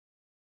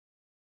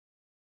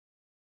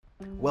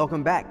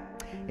Welcome back.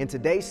 In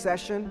today's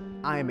session,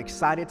 I am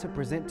excited to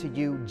present to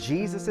you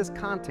Jesus'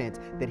 content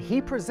that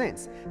he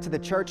presents to the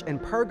church in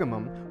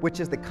Pergamum, which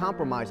is the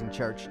compromising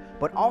church,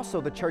 but also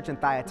the church in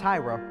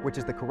Thyatira, which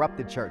is the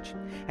corrupted church.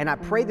 And I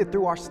pray that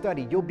through our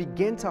study, you'll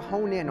begin to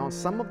hone in on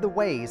some of the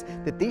ways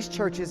that these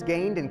churches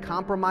gained in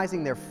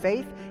compromising their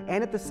faith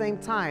and at the same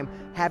time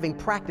having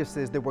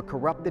practices that were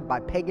corrupted by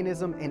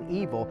paganism and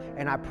evil.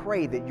 And I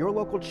pray that your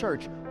local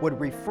church would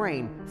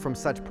refrain from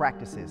such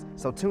practices.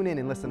 So tune in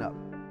and listen up.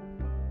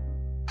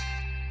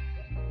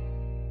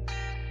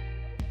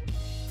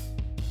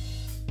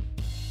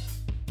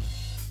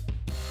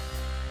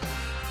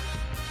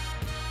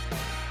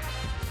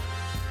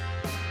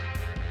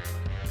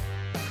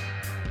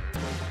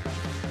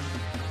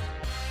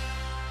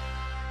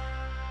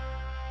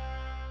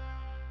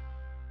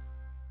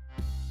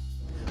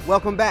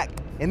 Welcome back.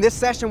 In this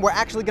session, we're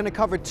actually going to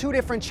cover two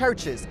different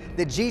churches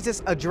that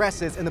Jesus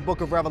addresses in the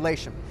book of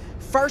Revelation.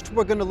 First,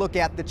 we're going to look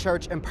at the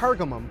church in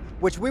Pergamum,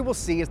 which we will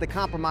see as the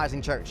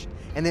compromising church.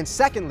 And then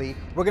secondly,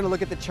 we're going to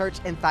look at the church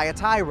in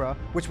Thyatira,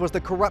 which was the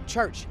corrupt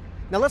church.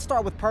 Now let's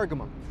start with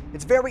Pergamum.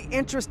 It's very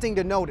interesting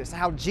to notice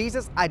how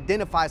Jesus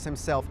identifies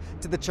himself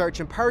to the church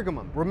in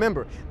Pergamum.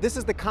 Remember, this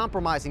is the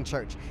compromising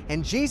church,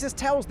 and Jesus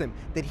tells them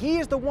that he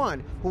is the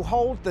one who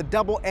holds the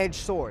double-edged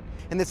sword.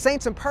 And the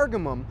saints in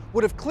Pergamum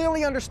would have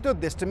clearly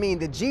understood this to mean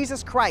that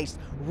Jesus Christ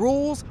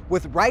rules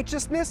with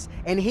righteousness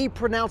and he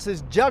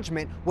pronounces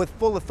judgment with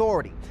full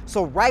authority.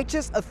 So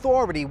righteous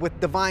authority with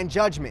divine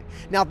judgment.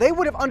 Now they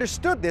would have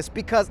understood this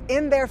because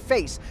in their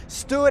face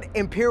stood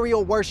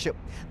imperial worship.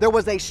 There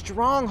was a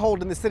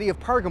stronghold in the city of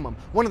Pergamum,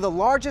 one of the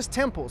largest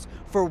temples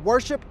for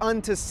worship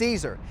unto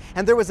Caesar.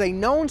 And there was a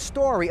known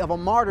story of a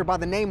martyr by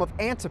the name of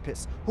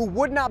Antipas who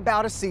would not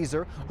bow to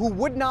Caesar, who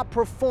would not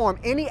perform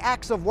any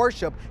acts of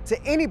worship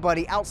to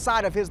anybody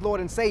outside of his Lord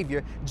and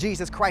Savior,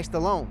 Jesus Christ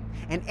alone.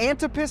 And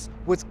Antipas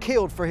was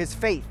killed for his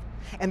faith.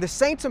 And the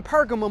saints in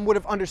Pergamum would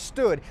have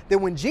understood that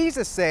when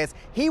Jesus says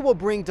he will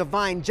bring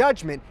divine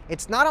judgment,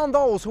 it's not on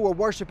those who are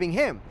worshiping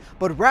him,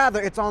 but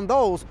rather it's on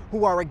those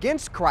who are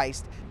against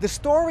Christ. The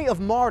story of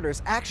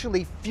martyrs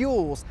actually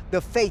fuels the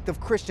faith of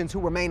Christians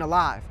who remain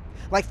alive.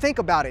 Like, think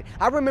about it.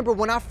 I remember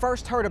when I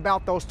first heard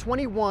about those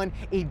 21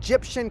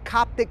 Egyptian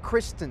Coptic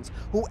Christians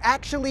who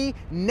actually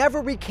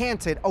never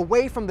recanted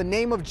away from the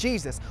name of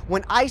Jesus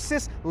when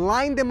ISIS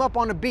lined them up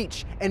on a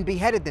beach and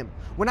beheaded them.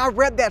 When I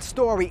read that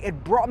story,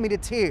 it brought me to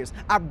tears.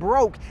 I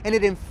broke, and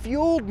it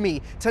fueled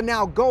me to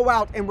now go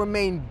out and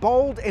remain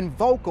bold and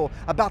vocal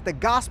about the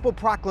gospel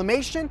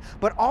proclamation,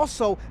 but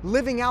also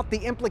living out the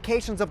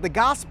implications of the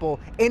gospel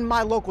in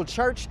my local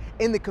church,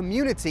 in the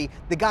community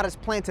that God has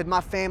planted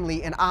my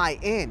family and I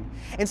in.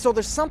 And so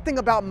there's something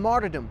about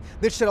martyrdom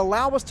that should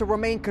allow us to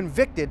remain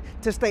convicted,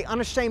 to stay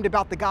unashamed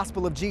about the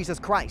gospel of Jesus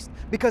Christ.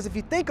 Because if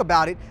you think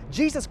about it,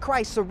 Jesus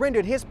Christ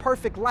surrendered his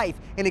perfect life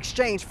in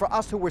exchange for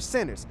us who were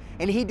sinners.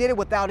 And he did it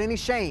without any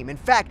shame. In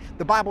fact,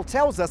 the Bible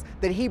tells us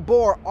that he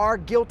bore our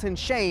guilt and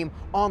shame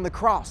on the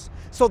cross.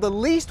 So the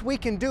least we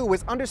can do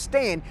is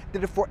understand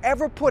that if we're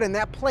ever put in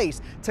that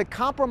place to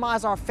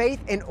compromise our faith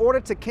in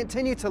order to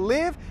continue to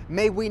live,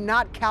 may we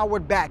not cower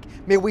back.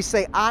 May we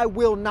say, I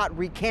will not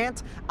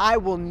recant. I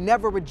will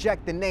never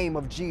reject the name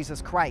of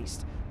Jesus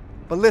Christ.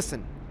 But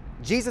listen,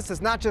 Jesus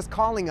is not just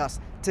calling us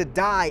to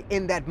die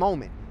in that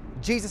moment.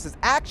 Jesus is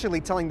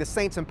actually telling the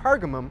saints in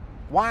Pergamum,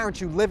 why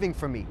aren't you living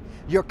for me?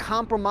 You're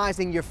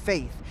compromising your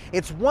faith.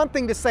 It's one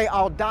thing to say,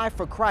 I'll die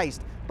for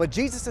Christ, but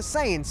Jesus is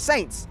saying,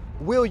 saints,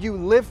 will you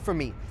live for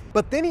me?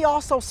 But then he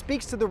also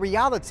speaks to the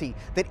reality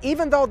that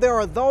even though there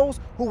are those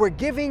who were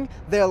giving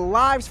their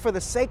lives for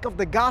the sake of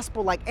the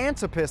gospel like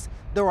Antipas,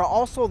 there are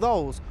also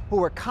those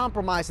who are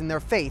compromising their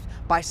faith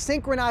by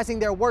synchronizing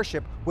their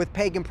worship with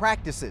pagan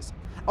practices.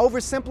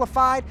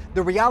 Oversimplified,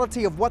 the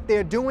reality of what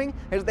they're doing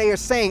is they are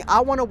saying,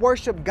 I want to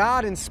worship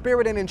God in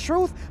spirit and in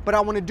truth, but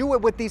I want to do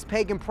it with these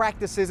pagan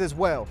practices as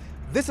well.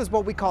 This is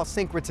what we call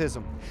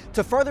syncretism.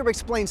 To further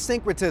explain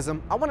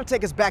syncretism, I want to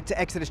take us back to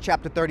Exodus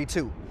chapter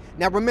 32.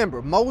 Now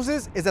remember,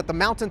 Moses is at the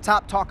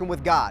mountaintop talking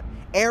with God.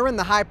 Aaron,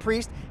 the high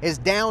priest, is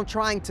down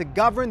trying to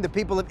govern the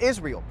people of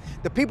Israel.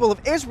 The people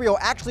of Israel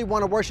actually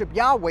want to worship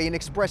Yahweh and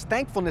express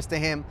thankfulness to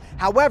him.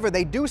 However,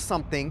 they do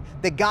something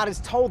that God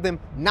has told them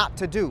not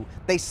to do.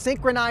 They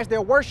synchronize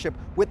their worship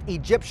with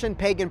Egyptian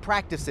pagan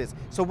practices.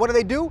 So what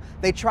do?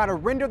 They try to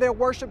render their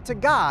worship to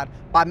God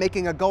by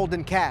making a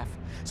golden calf.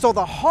 So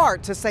the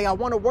heart to say, I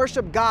want to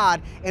worship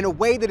God in a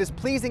way that is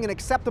pleasing and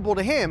acceptable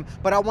to him,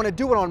 but I want to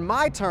do it on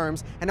my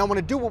terms, and I want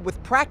to do it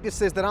with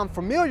practices that I'm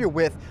familiar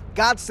with.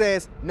 God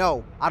says,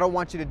 no, I don't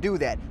want you to do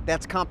that.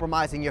 That's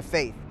compromising your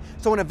faith.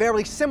 So in a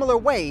very similar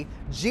way,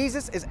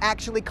 Jesus is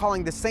actually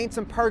calling the saints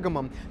in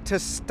Pergamum to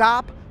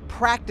stop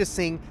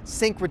practicing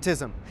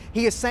syncretism.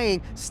 He is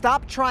saying,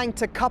 stop trying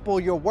to couple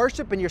your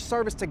worship and your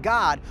service to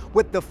God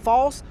with the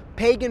false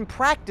pagan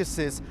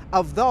practices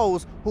of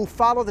those who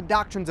follow the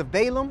doctrines of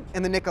Balaam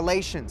and the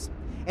Nicolaitans.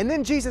 And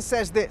then Jesus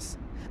says this,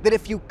 that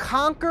if you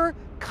conquer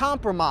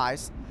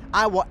compromise,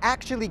 I will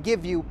actually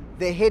give you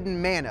the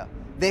hidden manna.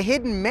 The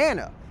hidden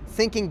manna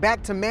thinking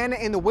back to manna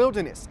in the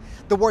wilderness.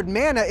 The word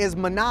manna is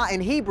manna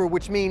in Hebrew,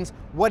 which means,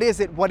 what is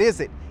it, what is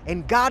it?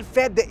 And God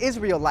fed the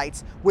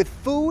Israelites with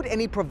food, and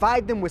he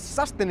provided them with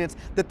sustenance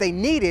that they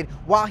needed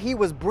while he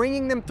was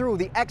bringing them through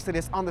the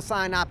Exodus on the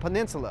Sinai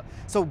Peninsula.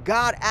 So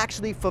God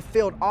actually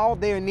fulfilled all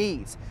their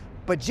needs.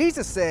 But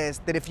Jesus says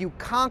that if you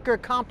conquer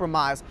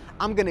compromise,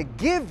 I'm going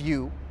to give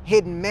you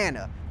hidden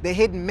manna. The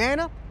hidden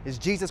manna is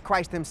Jesus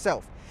Christ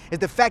himself. Is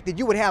the fact that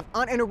you would have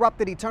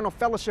uninterrupted eternal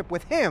fellowship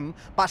with him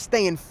by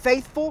staying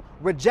faithful,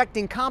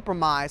 rejecting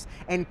compromise,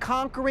 and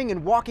conquering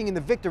and walking in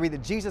the victory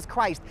that Jesus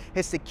Christ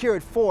has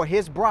secured for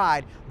his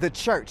bride, the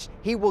church.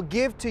 He will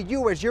give to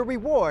you as your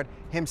reward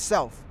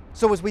himself.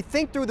 So as we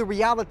think through the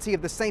reality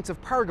of the saints of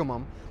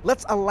Pergamum,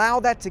 let's allow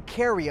that to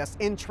carry us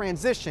in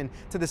transition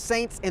to the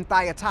saints in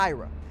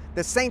Thyatira.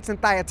 The saints in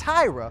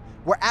Thyatira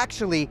were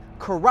actually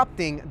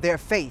corrupting their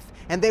faith,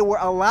 and they were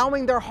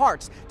allowing their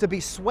hearts to be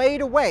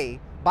swayed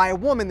away by a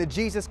woman that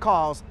Jesus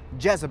calls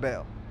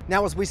Jezebel.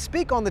 Now, as we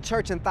speak on the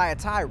church in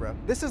Thyatira,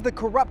 this is the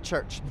corrupt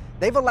church.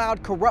 They've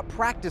allowed corrupt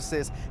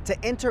practices to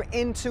enter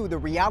into the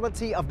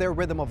reality of their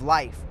rhythm of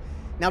life.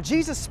 Now,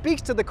 Jesus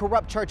speaks to the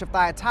corrupt church of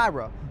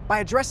Thyatira by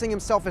addressing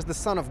himself as the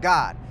Son of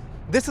God.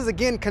 This is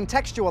again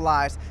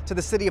contextualized to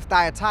the city of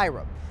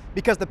Thyatira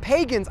because the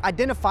pagans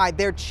identified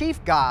their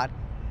chief god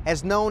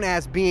as known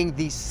as being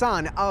the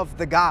son of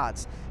the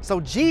gods. So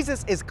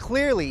Jesus is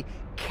clearly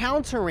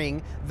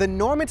countering the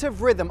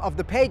normative rhythm of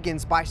the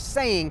pagans by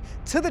saying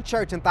to the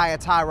church in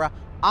Thyatira,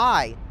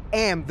 I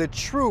am the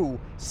true,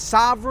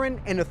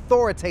 sovereign, and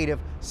authoritative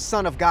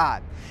Son of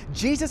God.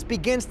 Jesus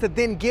begins to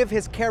then give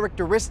his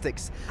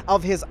characteristics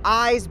of his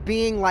eyes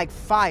being like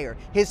fire,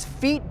 his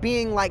feet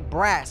being like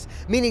brass,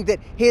 meaning that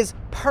his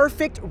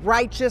perfect,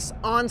 righteous,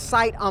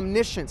 on-site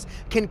omniscience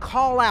can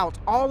call out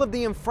all of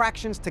the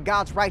infractions to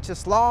God's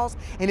righteous laws,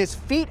 and his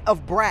feet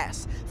of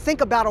brass.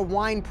 Think about a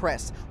wine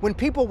press. When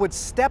people would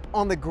step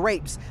on the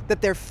grapes,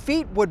 that their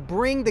feet would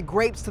bring the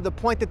grapes to the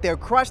point that they're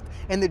crushed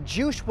and the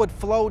juice would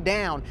flow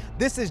down.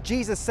 This is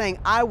Jesus saying,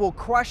 I will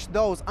crush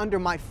those under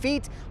my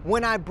feet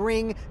when I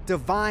bring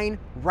divine,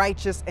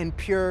 righteous, and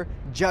pure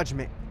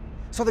judgment.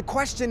 So the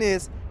question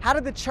is, how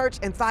did the church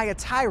in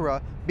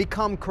Thyatira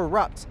become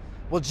corrupt?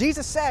 Well,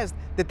 Jesus says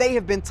that they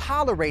have been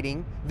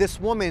tolerating this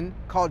woman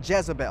called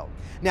Jezebel.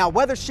 Now,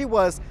 whether she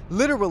was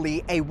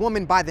literally a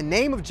woman by the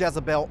name of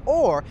Jezebel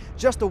or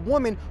just a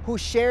woman who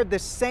shared the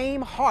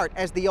same heart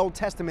as the Old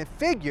Testament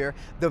figure,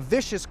 the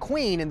vicious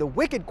queen and the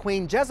wicked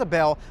queen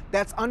Jezebel,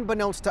 that's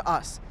unbeknownst to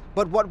us.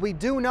 But what we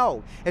do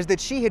know is that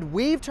she had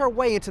weaved her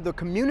way into the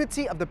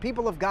community of the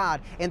people of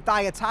God in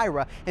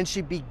Thyatira, and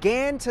she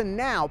began to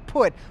now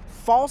put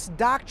false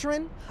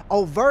doctrine,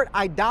 overt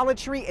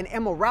idolatry, and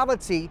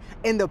immorality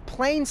in the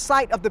plain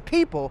sight of the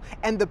people,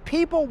 and the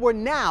people were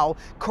now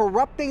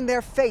corrupting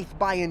their faith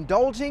by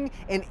indulging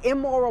in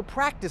immoral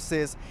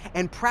practices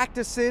and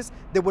practices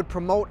that would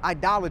promote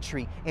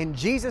idolatry. And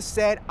Jesus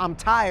said, I'm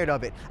tired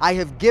of it. I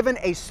have given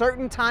a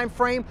certain time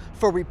frame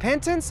for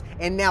repentance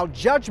and now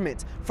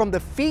judgment from the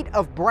feet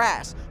of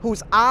brass,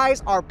 whose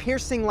eyes are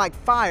piercing like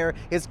fire,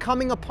 is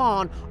coming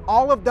upon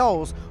all of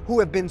those who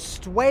have been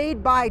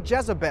swayed by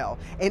Jezebel.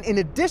 And in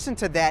addition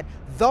to that,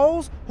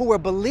 those who are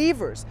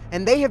believers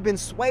and they have been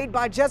swayed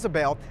by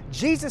Jezebel,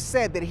 Jesus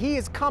said that he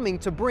is coming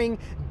to bring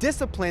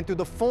discipline through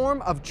the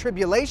form of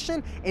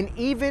tribulation and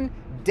even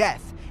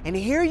death. And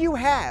here you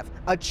have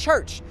a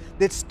church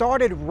that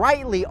started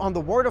rightly on the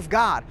Word of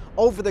God,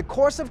 over the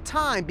course of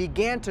time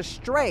began to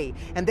stray,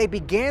 and they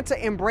began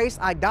to embrace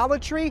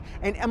idolatry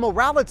and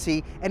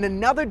immorality, and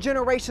another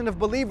generation of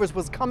believers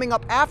was coming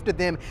up after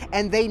them,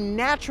 and they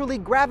naturally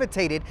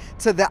gravitated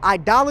to the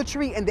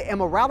idolatry and the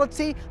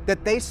immorality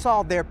that they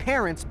saw their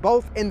parents,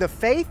 both in the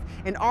faith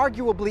and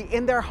arguably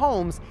in their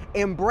homes,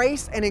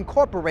 embrace and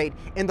incorporate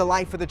in the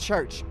life of the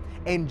church.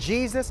 And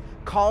Jesus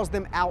calls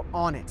them out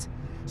on it.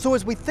 So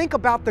as we think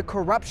about the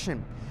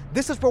corruption,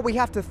 this is where we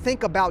have to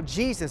think about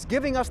Jesus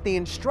giving us the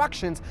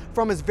instructions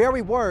from his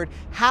very word,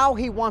 how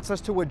he wants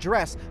us to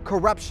address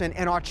corruption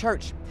in our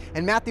church.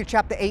 In Matthew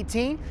chapter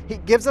 18, he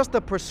gives us the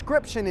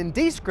prescription and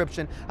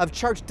description of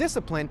church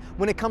discipline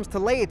when it comes to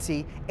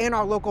laity in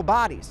our local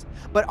bodies.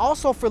 But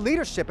also for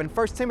leadership in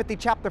 1 Timothy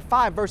chapter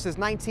 5, verses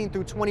 19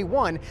 through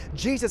 21,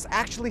 Jesus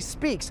actually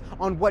speaks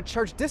on what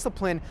church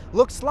discipline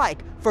looks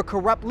like for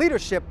corrupt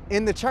leadership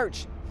in the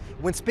church.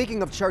 When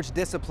speaking of church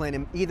discipline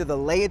in either the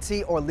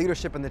laity or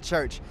leadership in the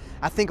church,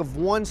 I think of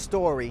one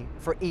story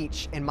for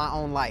each in my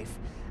own life.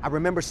 I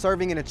remember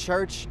serving in a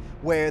church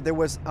where there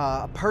was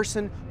a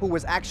person who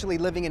was actually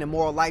living an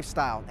immoral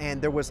lifestyle, and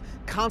there was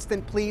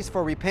constant pleas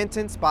for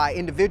repentance by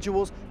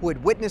individuals who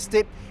had witnessed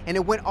it, and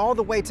it went all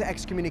the way to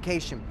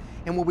excommunication.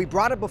 And when we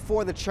brought it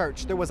before the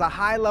church, there was a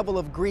high level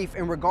of grief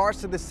in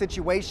regards to this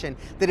situation,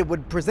 that it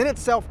would present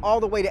itself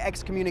all the way to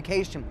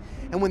excommunication.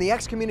 And when the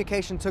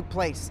excommunication took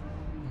place,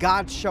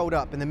 God showed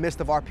up in the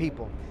midst of our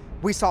people.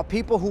 We saw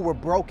people who were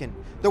broken.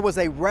 There was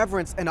a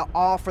reverence and an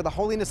awe for the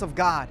holiness of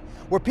God,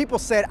 where people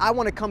said, I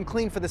want to come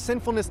clean for the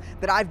sinfulness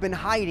that I've been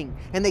hiding.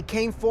 And they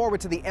came forward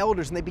to the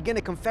elders and they began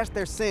to confess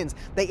their sins.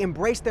 They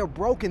embraced their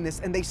brokenness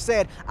and they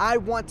said, I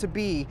want to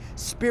be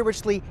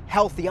spiritually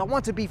healthy. I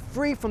want to be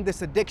free from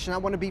this addiction. I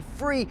want to be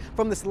free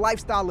from this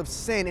lifestyle of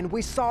sin. And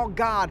we saw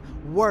God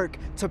work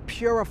to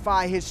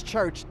purify His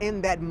church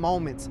in that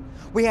moment.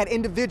 We had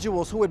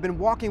individuals who had been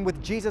walking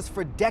with Jesus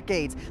for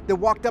decades that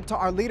walked up to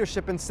our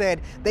leadership and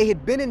said they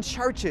had been in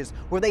churches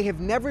where they have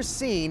never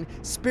seen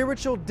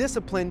spiritual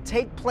discipline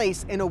take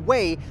place in a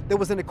way that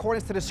was in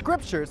accordance to the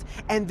scriptures.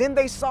 And then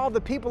they saw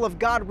the people of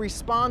God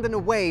respond in a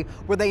way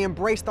where they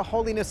embraced the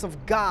holiness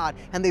of God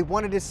and they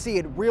wanted to see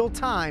it real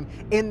time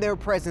in their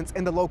presence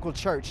in the local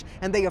church.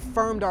 And they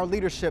affirmed our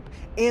leadership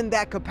in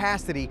that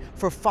capacity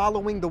for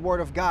following the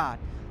Word of God.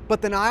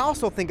 But then I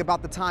also think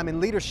about the time in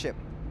leadership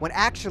when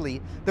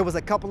actually there was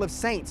a couple of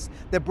saints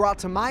that brought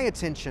to my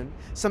attention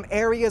some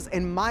areas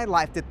in my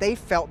life that they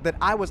felt that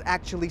I was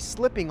actually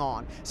slipping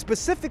on,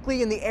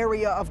 specifically in the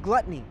area of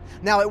gluttony.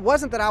 Now, it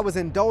wasn't that I was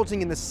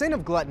indulging in the sin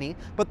of gluttony,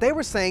 but they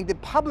were saying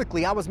that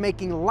publicly I was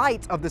making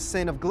light of the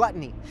sin of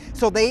gluttony.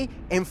 So they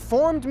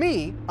informed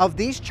me of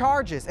these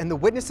charges and the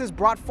witnesses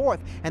brought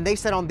forth, and they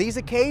said, on these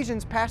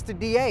occasions, Pastor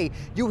D.A.,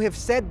 you have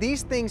said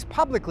these things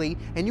publicly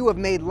and you have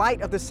made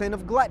light of the sin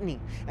of gluttony.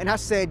 And I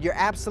said, you're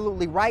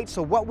absolutely right.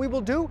 So what we will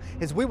do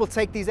is we will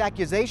take these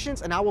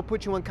accusations and I will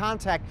put you in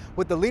contact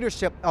with the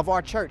leadership of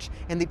our church,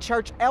 and the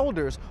church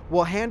elders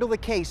will handle the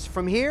case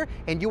from here,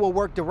 and you will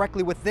work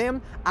directly with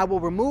them. I will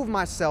remove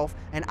myself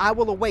and I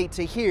will await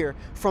to hear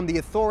from the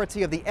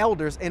authority of the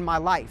elders in my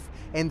life.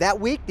 And that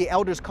week, the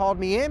elders called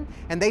me in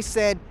and they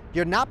said,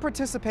 you're not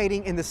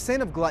participating in the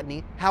sin of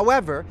gluttony.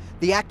 However,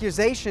 the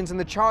accusations and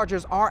the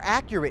charges are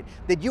accurate,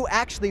 that you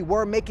actually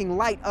were making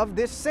light of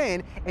this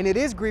sin, and it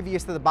is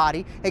grievous to the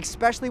body,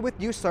 especially with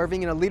you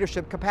serving in a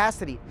leadership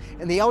capacity.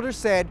 And the elders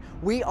said,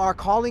 we are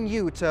calling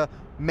you to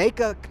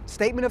make a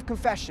statement of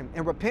confession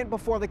and repent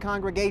before the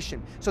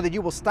congregation so that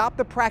you will stop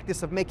the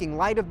practice of making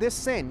light of this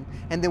sin,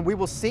 and then we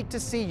will seek to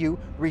see you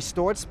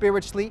restored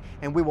spiritually,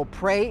 and we will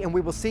pray and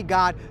we will see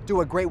God do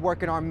a great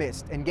work in our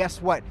midst. And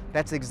guess what?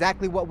 That's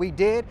exactly what we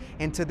did.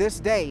 And to this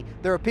day,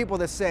 there are people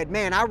that said,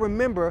 man, I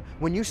remember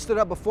when you stood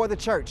up before the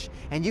church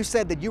and you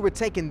said that you were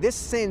taking this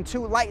sin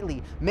too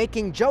lightly,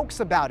 making jokes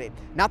about it.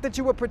 Not that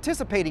you were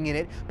participating in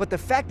it, but the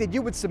fact that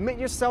you would submit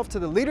yourself to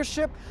the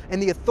leadership and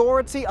the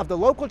authority of the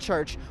local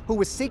church who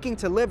was seeking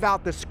to live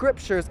out the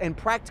scriptures and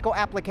practical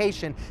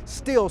application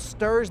still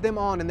stirs them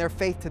on in their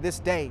faith to this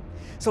day.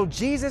 So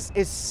Jesus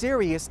is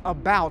serious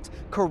about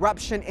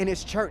corruption in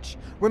His church.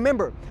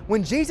 Remember,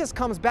 when Jesus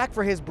comes back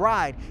for His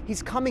bride,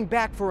 He's coming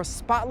back for a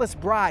spotless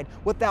bride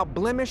without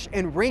blemish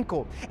and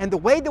wrinkle. And the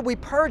way that we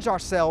purge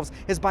ourselves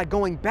is by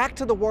going back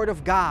to the Word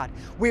of God.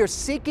 We are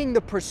seeking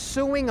the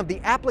pursuing of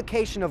the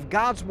application of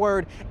God's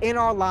Word in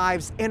our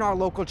lives, in our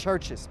local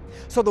churches.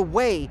 So the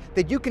way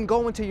that you can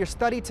go into your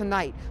study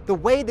tonight, the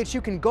way that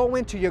you can go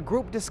into your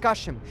group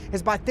discussion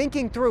is by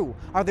thinking through,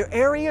 are there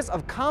areas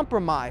of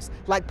compromise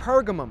like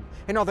Pergamum?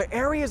 And are there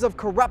areas of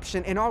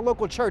corruption in our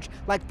local church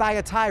like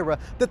Thyatira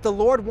that the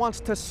Lord wants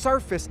to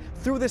surface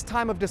through this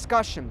time of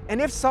discussion? And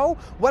if so,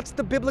 what's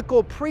the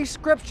biblical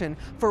prescription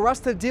for us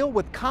to deal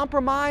with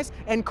compromise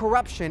and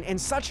corruption in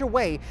such a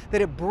way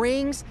that it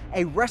brings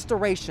a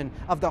restoration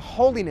of the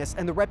holiness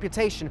and the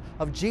reputation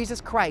of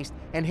Jesus Christ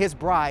and His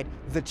bride,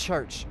 the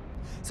church?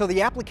 So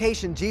the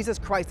application Jesus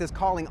Christ is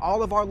calling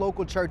all of our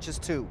local churches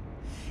to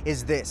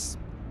is this: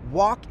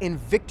 walk in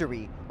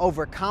victory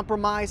over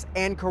compromise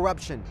and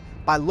corruption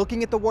by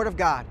looking at the Word of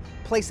God,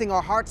 placing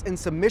our hearts in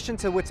submission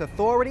to its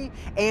authority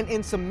and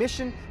in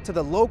submission to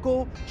the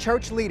local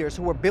church leaders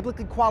who are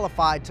biblically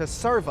qualified to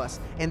serve us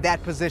in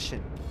that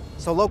position.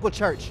 So local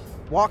church,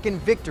 walk in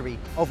victory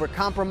over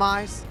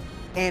compromise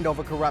and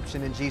over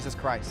corruption in Jesus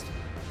Christ.